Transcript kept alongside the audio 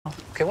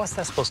Okay, what's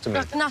that supposed to mean?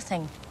 Look,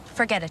 nothing.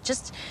 Forget it.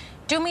 Just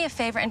do me a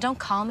favor and don't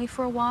call me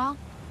for a while.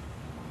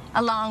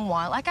 A long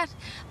while. I got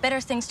better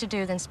things to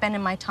do than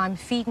spending my time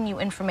feeding you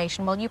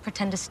information while you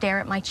pretend to stare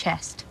at my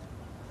chest.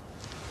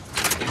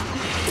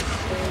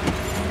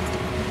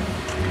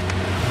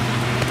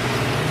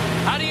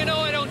 How do you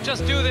know I don't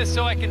just do this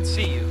so I can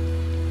see you?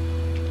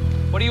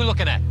 What are you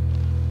looking at?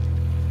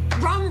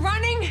 Rum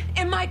running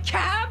in my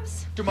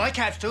cabs? Do my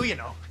cabs too, you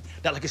know.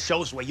 That like it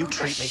shows the way you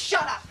treat me.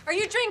 Shut up. Are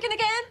you drinking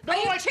again? No, Are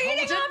you I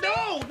cheating told you.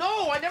 on me?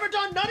 No, I never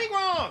done nothing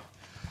wrong.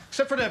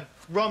 Except for the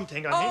rum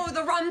thing, I mean. Oh,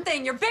 the rum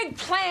thing, your big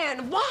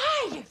plan.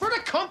 Why? For the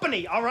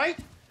company, all right?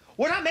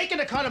 We're not making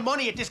the kind of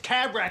money at this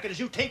cab racket as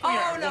you think we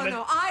are, Oh,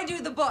 no. I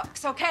do the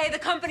books, okay? The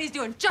company's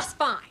doing just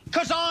fine.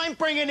 Because I'm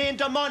bringing in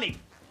the money.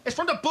 It's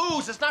from the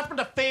booze, it's not from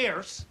the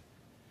fares.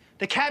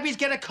 The cabbies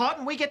get a cut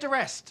and we get the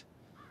rest.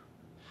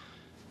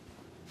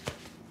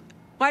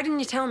 Why didn't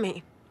you tell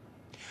me?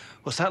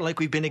 Well, it's not like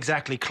we've been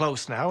exactly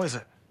close now, is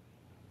it?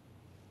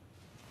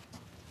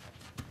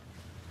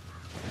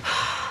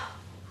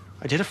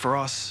 I did it for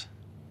us.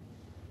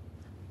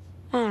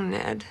 Oh,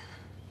 Ned.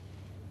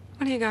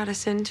 What do you got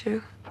us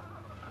into?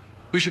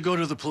 We should go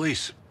to the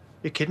police.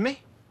 You kidding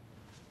me?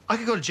 I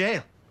could go to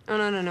jail. Oh,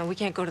 no. We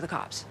can't go to the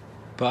cops.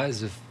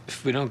 Boys,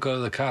 if we don't go to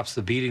the cops,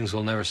 the beatings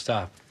will never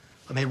stop.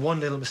 I made one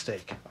little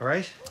mistake, all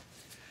right?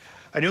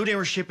 I knew they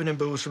were shipping in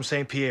booze from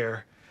St.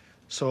 Pierre,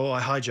 so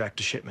I hijacked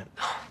the shipment.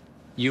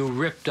 You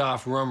ripped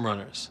off rum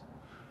runners.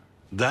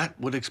 That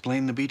would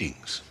explain the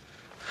beatings.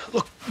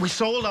 Look, we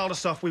sold all the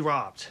stuff we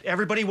robbed.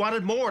 Everybody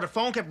wanted more. The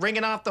phone kept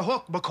ringing off the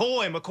hook.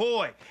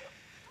 McCoy.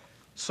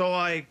 So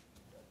I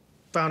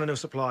found a new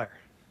supplier.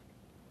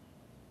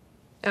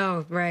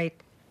 Oh, right.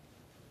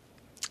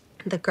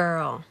 The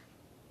girl.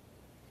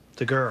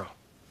 The girl.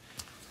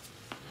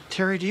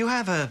 Terry, do you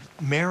have a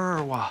mirror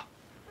or what?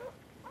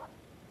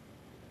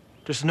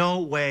 There's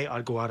no way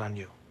I'd go out on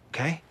you,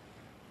 okay?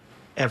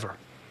 Ever.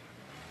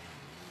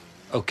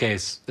 Okay,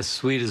 as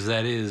sweet as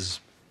that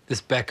is,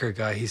 this Becker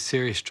guy, he's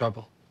serious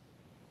trouble.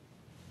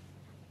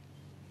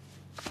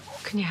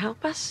 Can you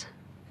help us?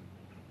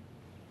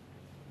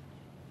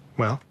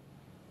 Well?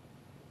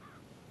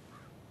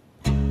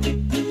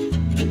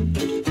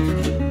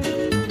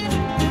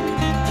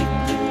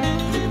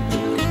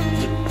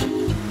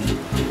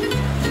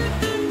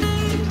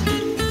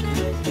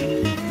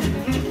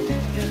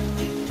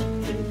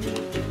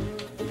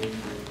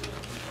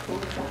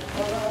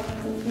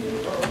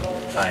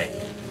 Hi.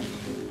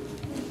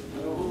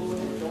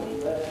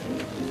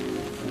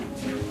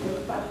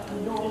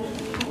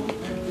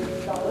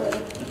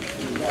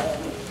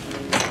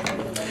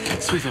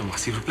 Suivez-moi,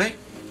 s'il vous plaît.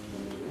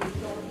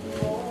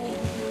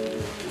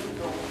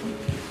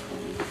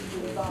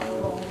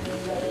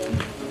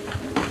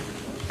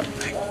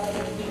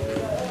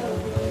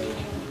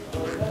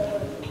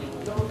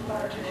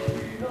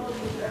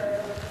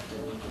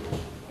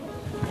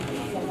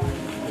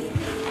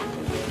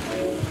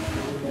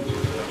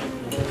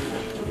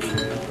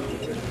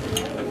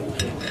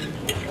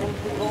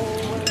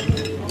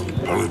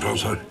 Parlez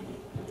français?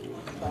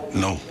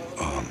 No,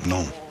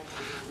 no.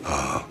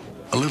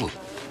 A little.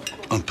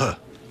 Un peu.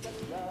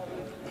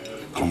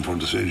 Come from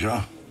the St.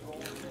 Jean?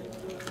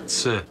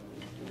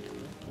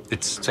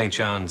 It's St.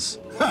 John's.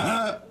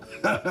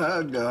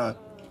 God.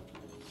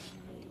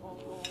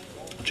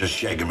 Just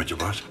shagging with your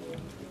boss.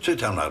 Sit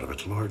down out of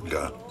it, Lord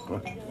God. Go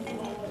on.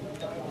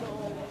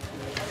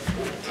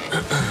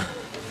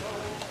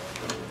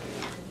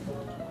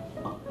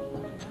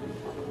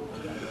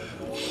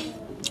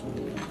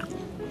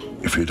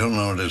 If you don't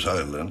know this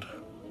island,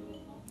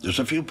 there's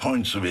a few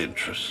points of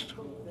interest.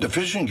 The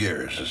fishing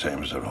gear is the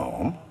same as at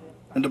home,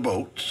 and the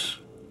boats,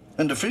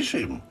 and the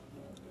fishing.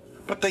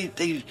 But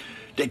they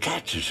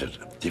catches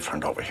it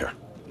different over here.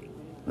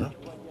 Yeah?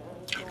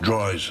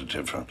 Dries it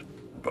different.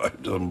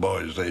 But them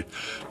boys,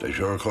 they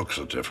sure cooks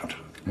it different.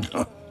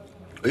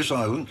 This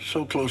island,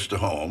 so close to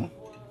home,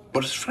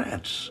 but it's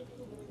France.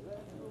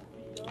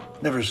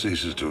 Never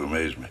ceases to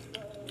amaze me.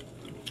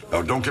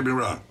 Now, don't get me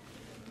wrong.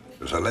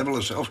 There's a level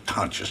of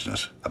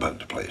self-consciousness about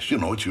the place. You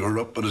know, it's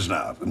Europe, but it's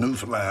not.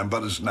 Newfoundland,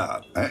 but it's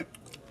not, eh?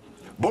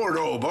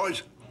 Bordeaux,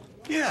 boys.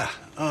 Yeah,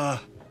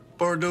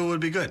 Bordeaux would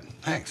be good.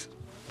 Thanks.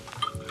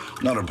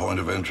 Another point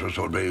of interest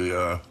would be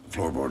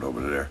floorboard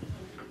over there.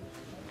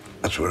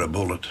 That's where a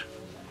bullet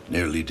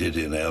nearly did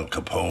in Al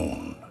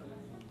Capone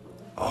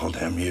all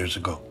them years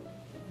ago.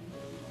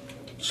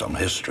 Some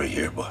history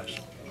here, boys.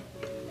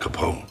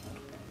 Capone.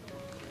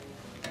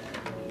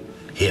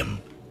 Him.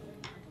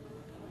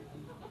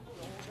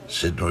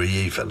 Sitting where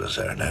ye fellas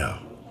are now.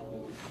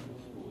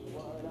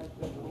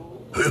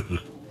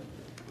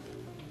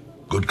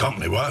 Good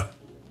company, what?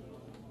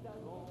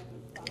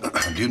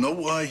 Do you know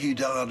why he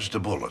dodged a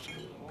bullet?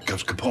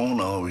 Because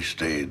Capone always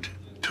stayed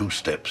 2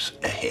 steps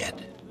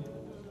ahead.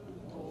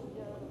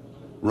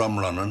 Rum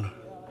running.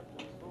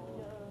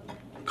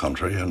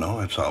 Country, you know,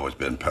 it's always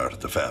been part of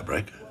the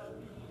fabric.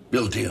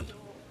 Built in.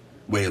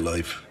 Way of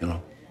life, you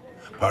know.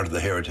 Part of the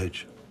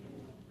heritage.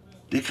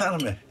 The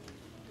economy.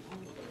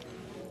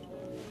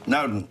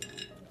 Now then,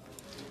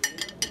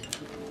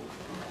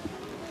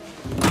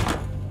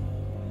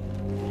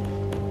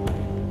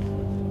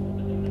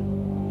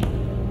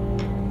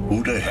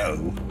 Who the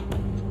hell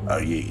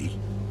are ye?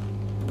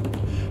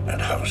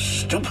 And how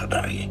stupid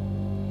are ye?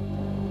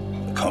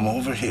 Come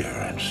over here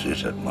and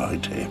sit at my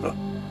table.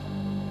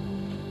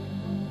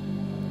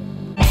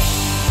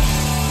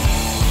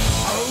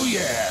 Oh,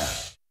 yeah.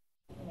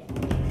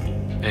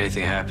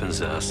 Anything happens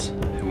to us,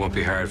 it won't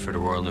be hard for the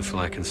Royal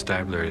Newfoundland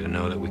Constabulary to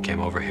know that we came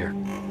over here.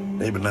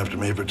 They've been after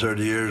me for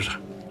 30 years.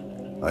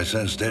 I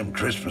sent them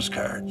Christmas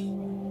cards.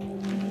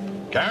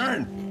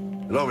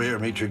 Karen, get over here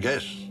and meet your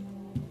guests.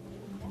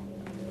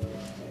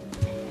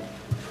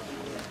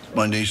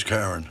 My niece,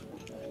 Karen.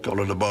 A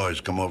couple of the boys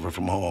come over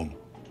from home.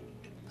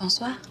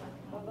 Bonsoir.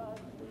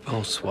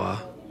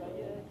 Bonsoir.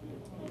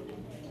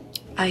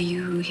 Are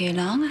you here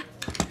long?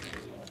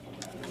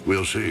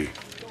 We'll see.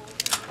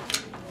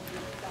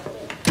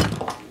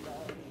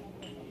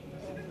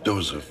 That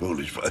was a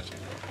foolish fight.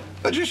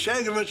 I just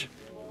shag of it.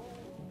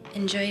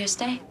 Enjoy your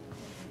stay.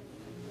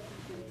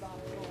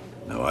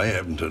 Now, I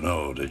happen to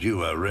know that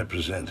you are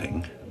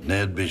representing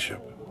Ned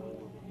Bishop.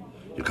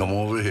 You come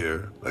over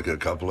here like a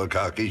couple of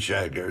cocky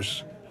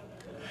shaggers.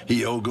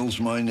 He ogles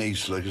my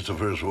niece like it's the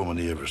first woman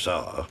he ever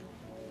saw.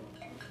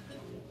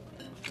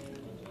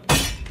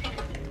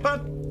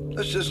 But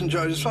let's just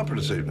enjoy the supper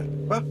this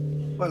evening. Well,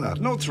 why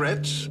not? No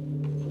threats.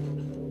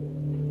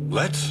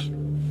 Let's.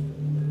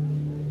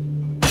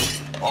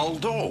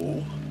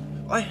 Although,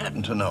 I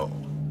happen to know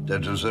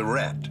that there's a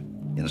rat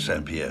in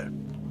St. Pierre.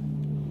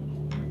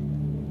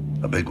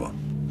 A big one.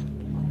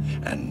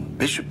 And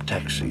Bishop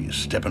Taxi is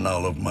stepping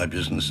all over my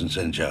business in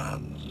St.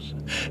 John's.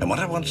 And what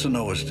I want to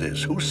know is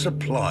this: who's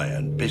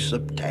supplying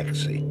Bishop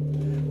Taxi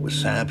with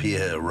St.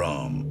 Pierre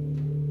rum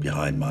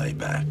behind my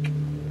back?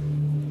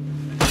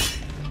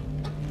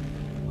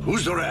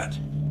 Who's the rat?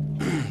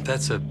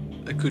 That's a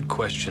good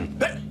question.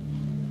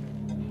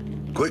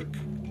 Quick,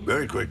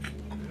 very quick.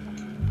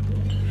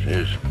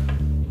 She's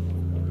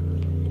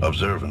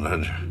observant,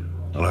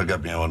 and I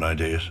got my own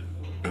ideas.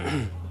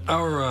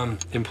 Our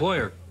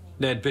employer,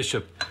 Ned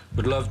Bishop,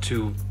 would love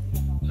to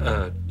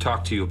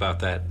talk to you about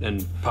that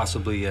and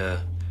possibly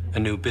a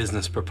new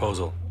business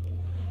proposal.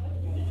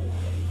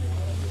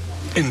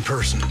 In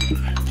person.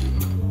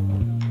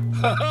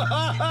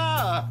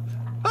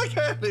 I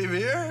can't live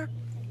here.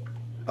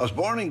 I was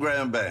born in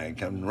Grand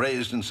Bank and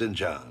raised in St.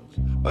 John's.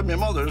 But my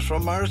mother's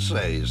from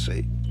Marseille, you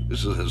see.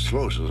 This is as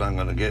close as I'm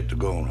going to get to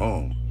going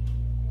home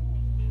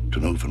to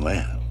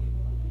Newfoundland.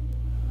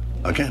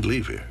 I can't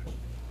leave here.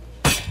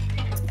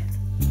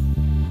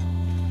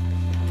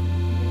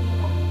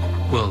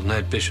 Well,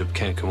 Ned Bishop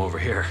can't come over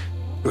here.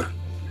 Well,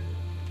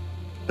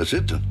 that's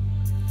it then.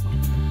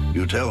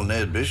 You tell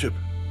Ned Bishop.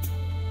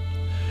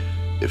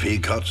 If he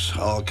cuts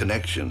all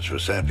connections for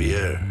St.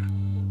 Pierre,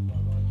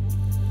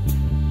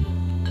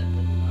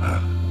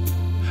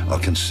 I'll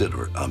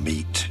consider it a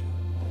meet.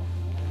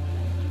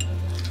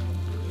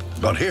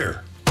 But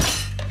here,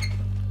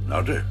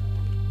 not there.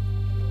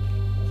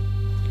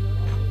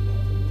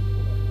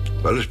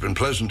 Well, it's been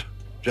pleasant,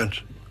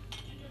 gents.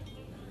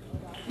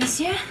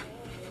 Monsieur,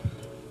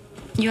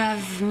 you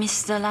have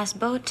missed the last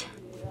boat.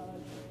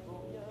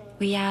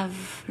 We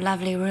have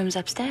lovely rooms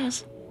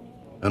upstairs.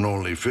 And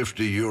only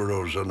 50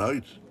 euros a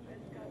night.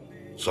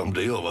 Some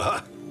deal,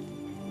 huh?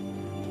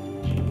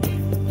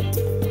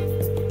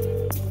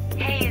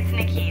 Hey, it's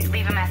Nikki.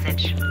 Leave a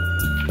message.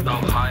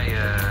 Oh,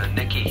 hi,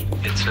 Nikki.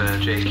 It's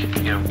Jake.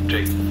 You know,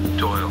 Jake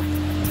Doyle.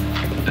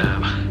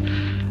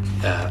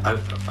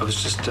 I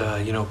was just,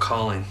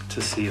 calling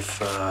to see if,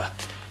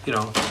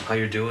 how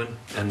you're doing.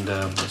 And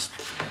just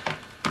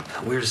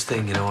weirdest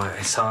thing,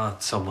 I saw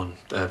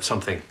saw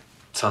something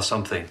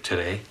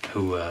today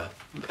who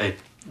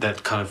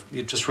that kind of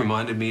it just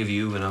reminded me of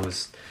you, and I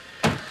was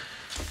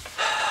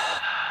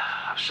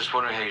just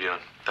wondering how you're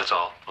doing. That's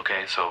all.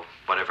 Okay, so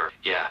whatever.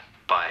 Yeah.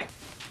 Bye.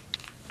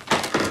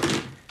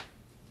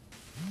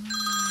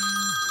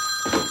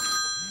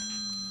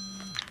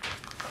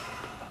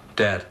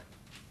 Dad.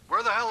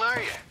 Where the hell are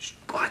you?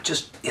 I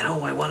just,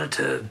 I wanted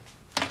to